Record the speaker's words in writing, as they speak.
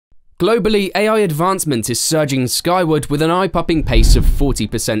Globally, AI advancement is surging skyward with an eye-popping pace of 40%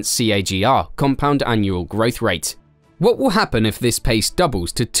 CAGR, compound annual growth rate. What will happen if this pace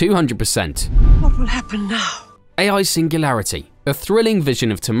doubles to 200%? What will happen now? AI Singularity, a thrilling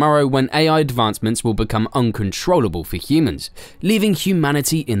vision of tomorrow when AI advancements will become uncontrollable for humans, leaving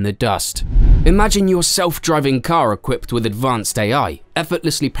humanity in the dust. Imagine your self-driving car equipped with advanced AI,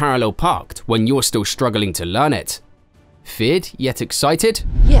 effortlessly parallel parked when you're still struggling to learn it. Feared yet excited?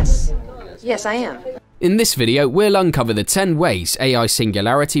 Yes. Yes, I am. In this video, we'll uncover the 10 ways AI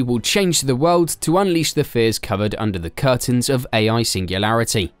Singularity will change the world to unleash the fears covered under the curtains of AI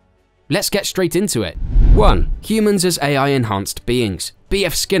Singularity. Let's get straight into it. 1. Humans as AI-enhanced beings.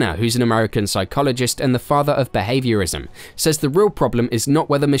 B.F. Skinner, who's an American psychologist and the father of behaviorism, says the real problem is not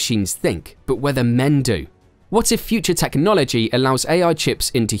whether machines think, but whether men do. What if future technology allows AI chips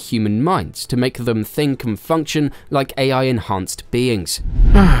into human minds to make them think and function like AI-enhanced beings?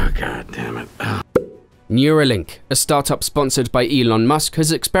 Oh, God damn it. Neuralink, a startup sponsored by Elon Musk,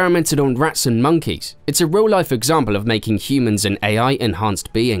 has experimented on rats and monkeys. It's a real-life example of making humans and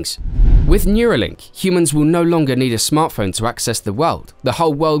AI-enhanced beings. With Neuralink, humans will no longer need a smartphone to access the world. The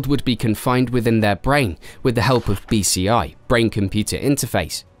whole world would be confined within their brain with the help of BCI, brain-computer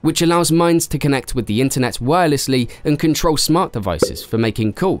interface, which allows minds to connect with the internet wirelessly and control smart devices for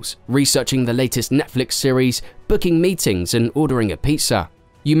making calls, researching the latest Netflix series, booking meetings, and ordering a pizza.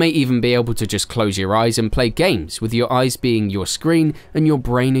 You may even be able to just close your eyes and play games, with your eyes being your screen and your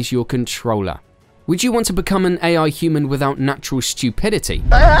brain as your controller. Would you want to become an AI human without natural stupidity?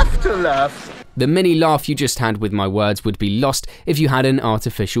 I have to laugh. The mini laugh you just had with my words would be lost if you had an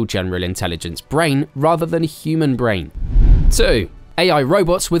artificial general intelligence brain rather than a human brain. 2. AI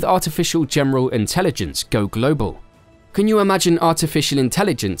robots with artificial general intelligence go global. Can you imagine artificial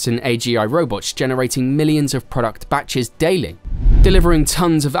intelligence and AGI robots generating millions of product batches daily, delivering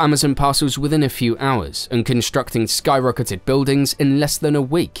tons of Amazon parcels within a few hours, and constructing skyrocketed buildings in less than a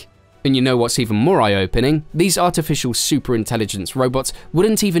week? And you know what's even more eye-opening? These artificial superintelligence robots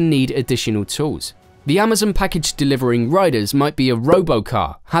wouldn't even need additional tools. The Amazon package delivering riders might be a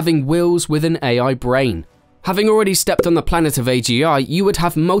robocar, having wheels with an AI brain. Having already stepped on the planet of AGI, you would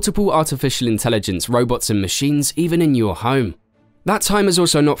have multiple artificial intelligence robots and machines even in your home. That time is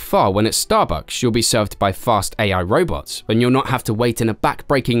also not far when at Starbucks you'll be served by fast AI robots, and you'll not have to wait in a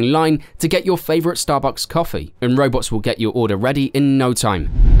back-breaking line to get your favorite Starbucks coffee, and robots will get your order ready in no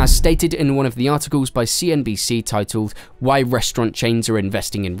time, as stated in one of the articles by CNBC titled "Why Restaurant Chains Are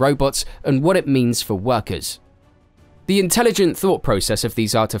Investing in Robots and What It Means for Workers." The intelligent thought process of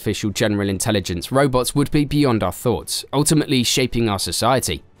these artificial general intelligence robots would be beyond our thoughts, ultimately shaping our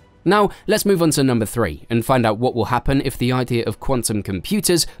society. Now, let's move on to number 3 and find out what will happen if the idea of quantum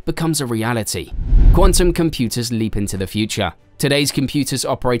computers becomes a reality. Quantum computers leap into the future. Today's computers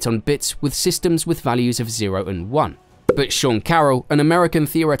operate on bits with systems with values of 0 and 1. But Sean Carroll, an American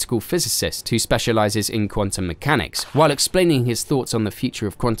theoretical physicist who specializes in quantum mechanics, while explaining his thoughts on the future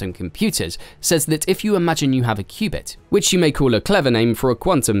of quantum computers, says that if you imagine you have a qubit, which you may call a clever name for a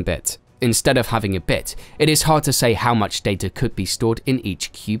quantum bit, instead of having a bit, it is hard to say how much data could be stored in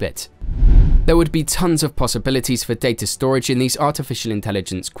each qubit. There would be tons of possibilities for data storage in these artificial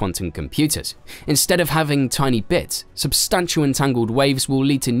intelligence quantum computers. Instead of having tiny bits, substantial entangled waves will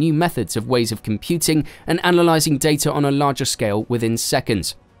lead to new methods of ways of computing and analyzing data on a larger scale within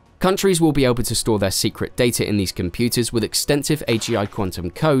seconds. Countries will be able to store their secret data in these computers with extensive AGI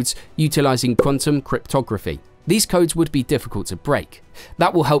quantum codes utilizing quantum cryptography. These codes would be difficult to break.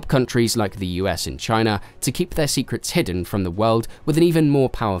 That will help countries like the US and China to keep their secrets hidden from the world with an even more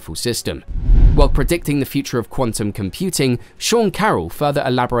powerful system. While predicting the future of quantum computing, Sean Carroll further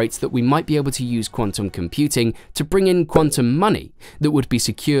elaborates that we might be able to use quantum computing to bring in quantum money that would be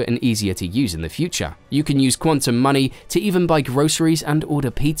secure and easier to use in the future. You can use quantum money to even buy groceries and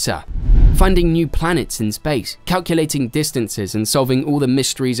order pizza. Finding new planets in space, calculating distances, and solving all the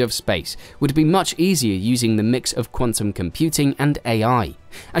mysteries of space would be much easier using the mix of quantum computing and AI.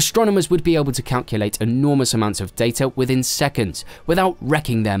 Astronomers would be able to calculate enormous amounts of data within seconds without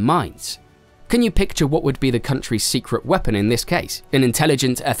wrecking their minds. Can you picture what would be the country's secret weapon in this case? An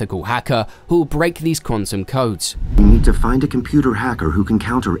intelligent, ethical hacker who will break these quantum codes. We need to find a computer hacker who can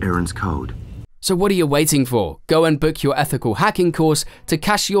counter Aaron's code. So what are you waiting for? Go and book your ethical hacking course to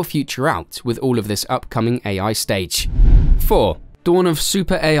cash your future out with all of this upcoming AI stage. 4. Dawn of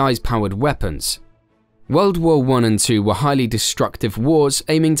super AI's powered weapons. World War I and II were highly destructive wars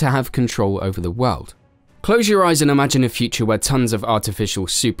aiming to have control over the world. Close your eyes and imagine a future where tons of artificial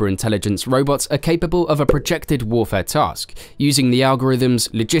superintelligence robots are capable of a projected warfare task, using the algorithms,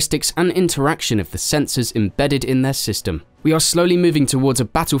 logistics, and interaction of the sensors embedded in their system. We are slowly moving towards a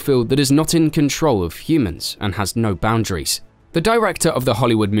battlefield that is not in control of humans and has no boundaries. The director of the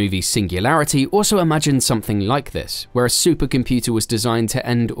Hollywood movie Singularity also imagined something like this, where a supercomputer was designed to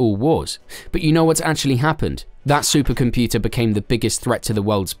end all wars. But you know what's actually happened? That supercomputer became the biggest threat to the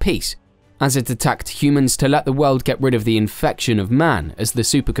world's peace, as it attacked humans to let the world get rid of the infection of man, as the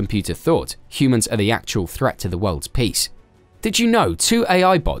supercomputer thought humans are the actual threat to the world's peace. Did you know 2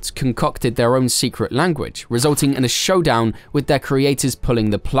 AI bots concocted their own secret language, resulting in a showdown with their creators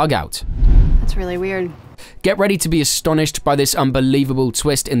pulling the plug out? That's really weird. Get ready to be astonished by this unbelievable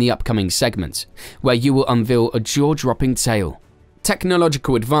twist in the upcoming segment, where you will unveil a jaw-dropping tale.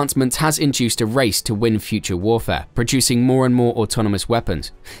 Technological advancement has induced a race to win future warfare, producing more and more autonomous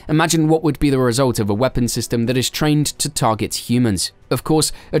weapons. Imagine what would be the result of a weapon system that is trained to target humans. Of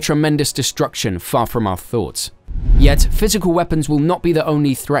course, a tremendous destruction far from our thoughts. Yet, physical weapons will not be the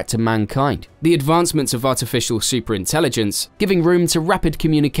only threat to mankind. The advancements of artificial superintelligence, giving room to rapid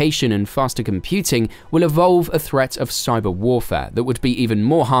communication and faster computing, will evolve a threat of cyber warfare that would be even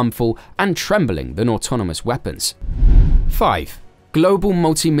more harmful and trembling than autonomous weapons. 5. Global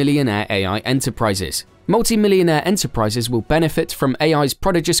multi-millionaire AI enterprises. Multi-millionaire enterprises will benefit from AI's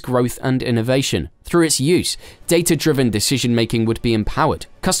prodigious growth and innovation. Through its use, data-driven decision-making would be empowered,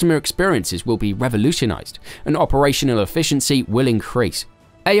 customer experiences will be revolutionized, and operational efficiency will increase.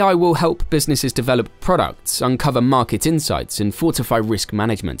 AI will help businesses develop products, uncover market insights, and fortify risk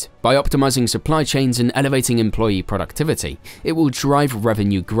management. By optimizing supply chains and elevating employee productivity, it will drive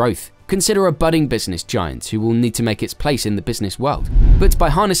revenue growth. Consider a budding business giant who will need to make its place in the business world. But by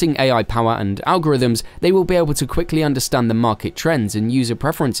harnessing AI power and algorithms, they will be able to quickly understand the market trends and user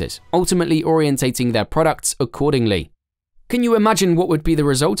preferences, ultimately orientating their products accordingly. Can you imagine what would be the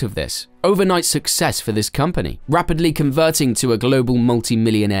result of this? Overnight success for this company, rapidly converting to a global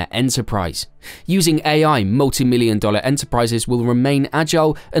multi-millionaire enterprise. Using AI, multi-million-dollar enterprises will remain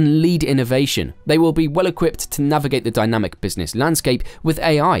agile and lead innovation. They will be well equipped to navigate the dynamic business landscape with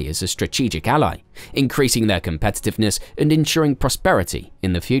AI as a strategic ally, increasing their competitiveness and ensuring prosperity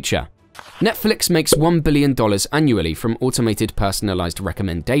in the future. Netflix makes $1 billion annually from automated personalized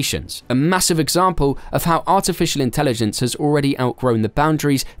recommendations, a massive example of how artificial intelligence has already outgrown the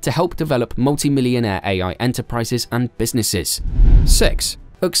boundaries to help develop multi-millionaire AI enterprises and businesses. 6.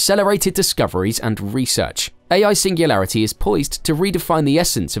 Accelerated discoveries and research. AI Singularity is poised to redefine the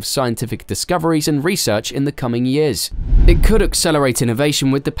essence of scientific discoveries and research in the coming years. It could accelerate innovation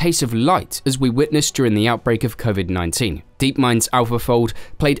with the pace of light, as we witnessed during the outbreak of COVID-19. DeepMind's AlphaFold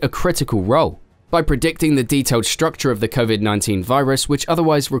played a critical role. By predicting the detailed structure of the COVID-19 virus, which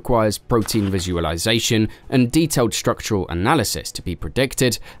otherwise requires protein visualization and detailed structural analysis to be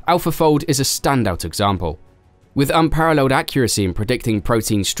predicted, AlphaFold is a standout example. With unparalleled accuracy in predicting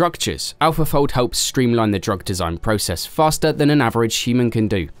protein structures, AlphaFold helps streamline the drug design process faster than an average human can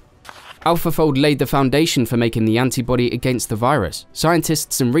do. AlphaFold laid the foundation for making the antibody against the virus.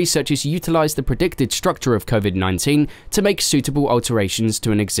 Scientists and researchers utilized the predicted structure of COVID-19 to make suitable alterations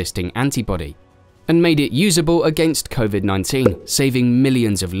to an existing antibody, and made it usable against COVID-19, saving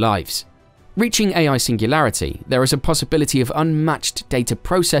millions of lives. Reaching AI Singularity, there is a possibility of unmatched data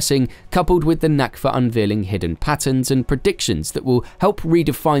processing coupled with the knack for unveiling hidden patterns and predictions that will help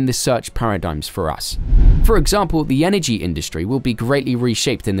redefine the search paradigms for us. For example, the energy industry will be greatly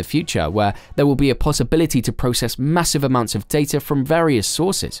reshaped in the future, where there will be a possibility to process massive amounts of data from various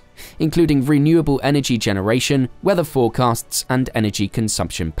sources, including renewable energy generation, weather forecasts, and energy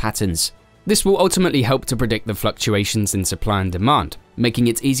consumption patterns. This will ultimately help to predict the fluctuations in supply and demand, making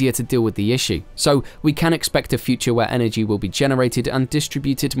it easier to deal with the issue. So we can expect a future where energy will be generated and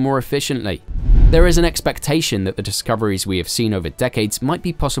distributed more efficiently. There is an expectation that the discoveries we have seen over decades might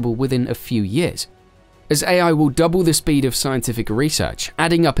be possible within a few years, as AI will double the speed of scientific research,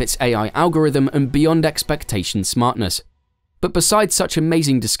 adding up its AI algorithm and beyond expectation smartness. But besides such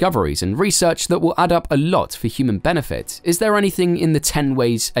amazing discoveries and research that will add up a lot for human benefit, is there anything in the 10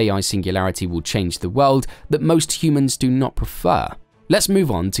 ways AI Singularity will change the world that most humans do not prefer? Let's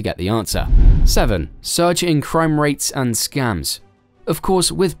move on to get the answer. 7. Surge in crime rates and scams. Of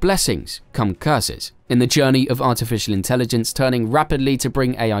course, with blessings come curses. In the journey of artificial intelligence turning rapidly to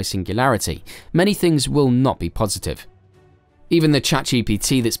bring AI Singularity, many things will not be positive. Even the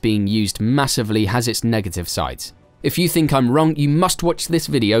ChatGPT that's being used massively has its negative sides. If you think I'm wrong, you must watch this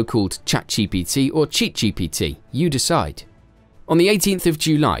video called ChatGPT or CheatGPT, you decide. On the 18th of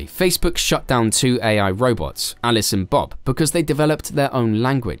July, Facebook shut down 2 AI robots, Alice and Bob, because they developed their own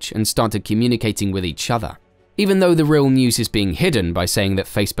language and started communicating with each other. Even though the real news is being hidden by saying that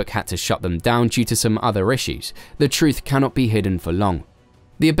Facebook had to shut them down due to some other issues, the truth cannot be hidden for long.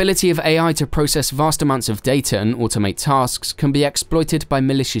 The ability of AI to process vast amounts of data and automate tasks can be exploited by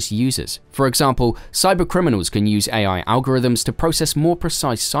malicious users. For example, cybercriminals can use AI algorithms to process more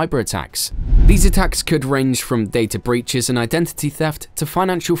precise cyber attacks. These attacks could range from data breaches and identity theft to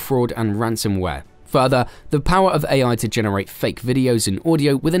financial fraud and ransomware. Further, the power of AI to generate fake videos and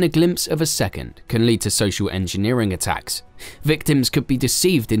audio within a glimpse of a second can lead to social engineering attacks. Victims could be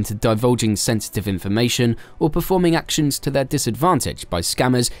deceived into divulging sensitive information or performing actions to their disadvantage by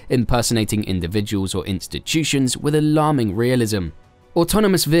scammers impersonating individuals or institutions with alarming realism.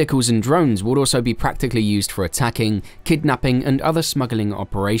 Autonomous vehicles and drones would also be practically used for attacking, kidnapping, and other smuggling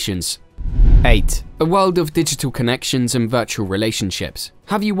operations. 8. A world of digital connections and virtual relationships.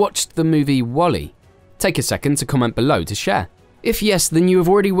 Have you watched the movie WALL-E? Take a second to comment below to share. If yes, then you have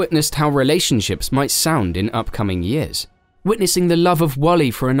already witnessed how relationships might sound in upcoming years. Witnessing the love of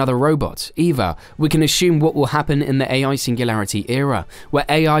WALL-E for another robot, Eva, we can assume what will happen in the AI Singularity era, where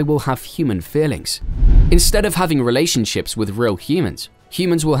AI will have human feelings. Instead of having relationships with real humans,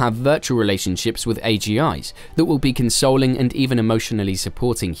 humans will have virtual relationships with AGIs that will be consoling and even emotionally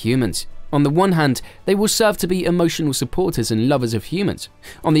supporting humans. On the one hand, they will serve to be emotional supporters and lovers of humans.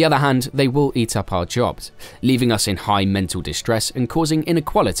 On the other hand, they will eat up our jobs, leaving us in high mental distress and causing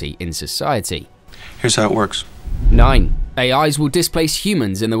inequality in society. Here's how it works. 9. AIs will displace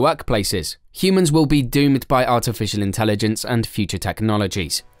humans in the workplaces. Humans will be doomed by artificial intelligence and future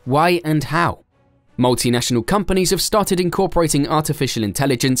technologies. Why and how? Multinational companies have started incorporating artificial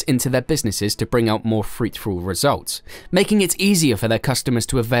intelligence into their businesses to bring out more fruitful results, making it easier for their customers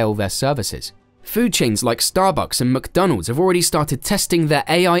to avail their services. Food chains like Starbucks and McDonald's have already started testing their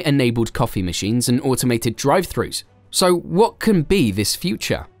AI-enabled coffee machines and automated drive-thrus. So what can be this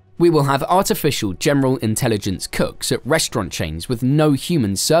future? We will have artificial general intelligence cooks at restaurant chains with no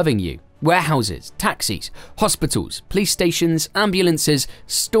humans serving you. Warehouses, taxis, hospitals, police stations, ambulances,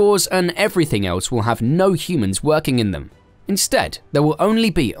 stores, and everything else will have no humans working in them. Instead, there will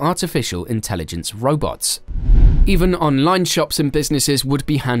only be artificial intelligence robots. Even online shops and businesses would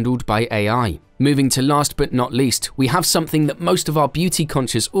be handled by AI. Moving to last but not least, we have something that most of our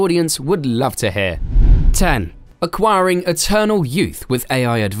beauty-conscious audience would love to hear. 10. Acquiring eternal youth with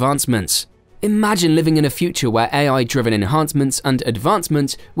AI advancements. Imagine living in a future where AI-driven enhancements and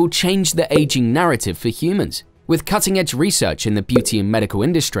advancements will change the aging narrative for humans. With cutting-edge research in the beauty and medical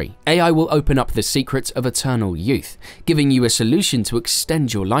industry, AI will open up the secrets of eternal youth, giving you a solution to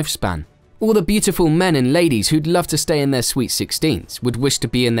extend your lifespan. All the beautiful men and ladies who'd love to stay in their sweet 16s would wish to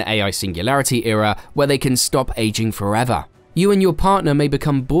be in the AI Singularity era where they can stop aging forever. You and your partner may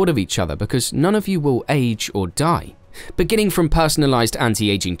become bored of each other because none of you will age or die. Beginning from personalized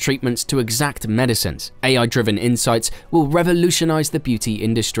anti-aging treatments to exact medicines, AI-driven insights will revolutionize the beauty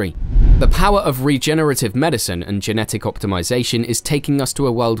industry. The power of regenerative medicine and genetic optimization is taking us to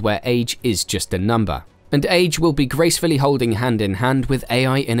a world where age is just a number, and age will be gracefully holding hand in hand with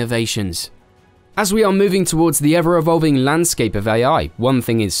AI innovations. As we are moving towards the ever-evolving landscape of AI, one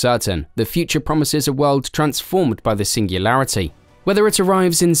thing is certain: the future promises a world transformed by the singularity. Whether it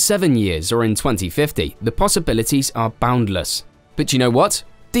arrives in 7 years or in 2050, the possibilities are boundless. But you know what?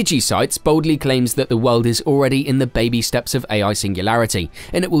 DigiCites boldly claims that the world is already in the baby steps of AI Singularity,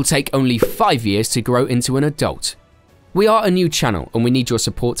 and it will take only 5 years to grow into an adult. We are a new channel and we need your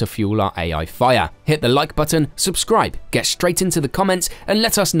support to fuel our AI fire. Hit the like button, subscribe, get straight into the comments, and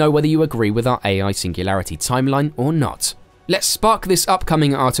let us know whether you agree with our AI Singularity timeline or not. Let's spark this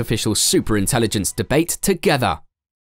upcoming artificial superintelligence debate together.